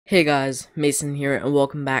Hey guys, Mason here and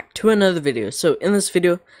welcome back to another video. So in this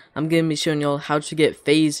video, I'm going to be showing y'all how to get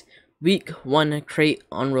Phase Week 1 crate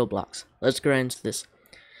on Roblox. Let's go right into this.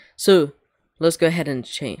 So let's go ahead and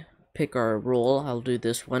pick our role. I'll do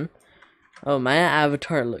this one. Oh, my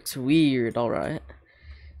avatar looks weird, alright.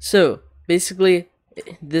 So basically,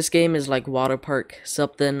 this game is like water park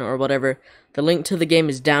something or whatever. The link to the game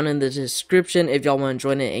is down in the description if y'all want to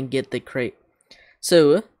join it and get the crate.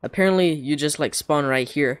 So, apparently you just like spawn right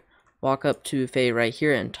here, walk up to Faye right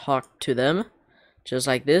here and talk to them, just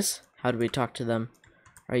like this. How do we talk to them?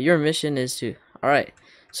 Alright, your mission is to, alright,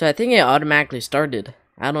 so I think it automatically started.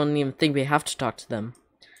 I don't even think we have to talk to them.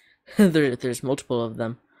 There's multiple of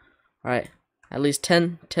them. Alright, at least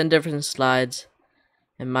 10 different slides,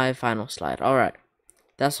 and my final slide. Alright,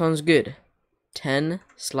 that sounds good. 10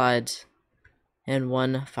 slides, and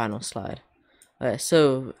one final slide. Okay,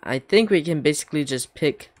 so I think we can basically just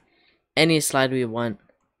pick any slide we want.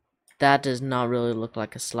 That does not really look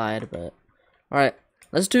like a slide, but alright,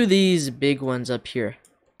 let's do these big ones up here.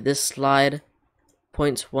 This slide,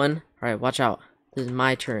 points 1. Alright, watch out. This is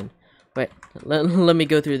my turn. Wait, let me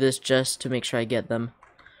go through this just to make sure I get them.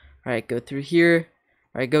 Alright, go through here.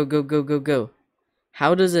 Alright, go.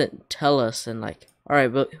 How does it tell us? And like,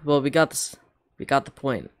 alright, well, we got this. We got the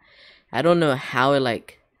point. I don't know how it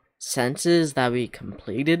like senses that we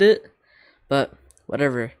completed it, but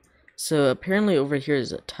whatever. So apparently over here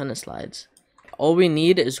is a ton of slides. All we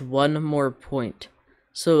need is one more point.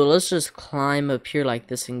 So let's just climb up here like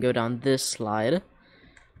this and go down this slide.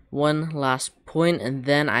 One last point, and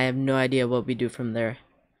then I have no idea what we do from there.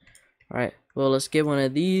 Alright, well, let's get one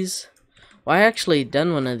of these. Well, I actually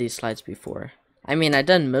done one of these slides before. I mean, I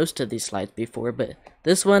done most of these slides before, but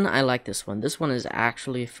this one, I like this one. This one is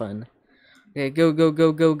actually fun. Okay,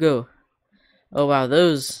 go. Oh wow,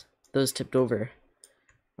 those tipped over.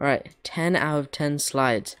 Alright, 10 out of 10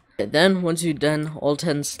 slides. Then, once you've done all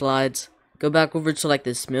 10 slides, go back over to like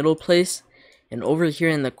this middle place, and over here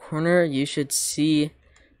in the corner, you should see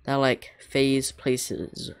that like phase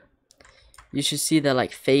places. You should see that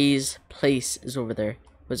like phase place is over there.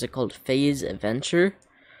 What's it called? Phase adventure?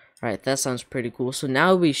 Alright, that sounds pretty cool. So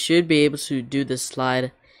now we should be able to do this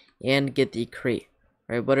slide and get the crate.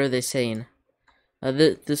 Alright, what are they saying?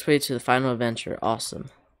 This way to the final adventure.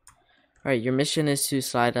 Awesome. Alright, your mission is to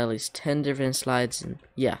slide at least 10 different slides. And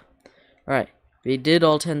yeah. Alright, we did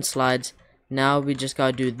all 10 slides. Now we just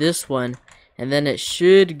gotta do this one. And then it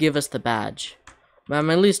should give us the badge. But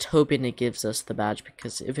I'm at least hoping it gives us the badge.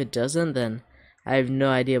 Because if it doesn't, then I have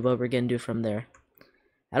no idea what we're gonna do from there.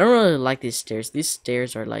 I don't really like these stairs. These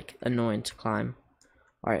stairs are like annoying to climb.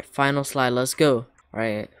 Alright, final slide. Let's go.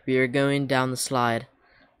 Alright, we are going down the slide.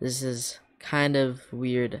 This is kind of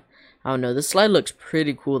weird. I don't know. This slide looks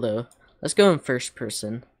pretty cool though. Let's go in first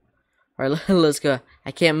person. Alright, let's go.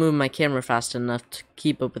 I can't move my camera fast enough to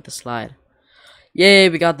keep up with the slide. Yay,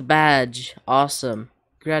 we got the badge. Awesome.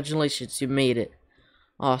 Congratulations, you made it.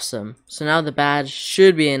 Awesome. So now the badge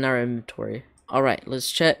should be in our inventory. Alright,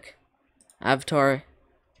 let's check. Avatar.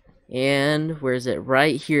 And where is it?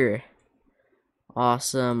 Right here.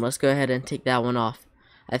 Awesome. Let's go ahead and take that one off.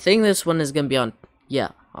 I think this one is going to be on, yeah,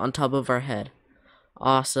 on top of our head.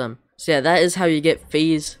 Awesome. So yeah, that is how you get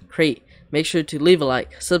Phase Crate. Make sure to leave a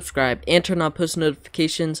like, subscribe, and turn on post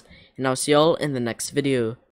notifications. And I'll see y'all in the next video.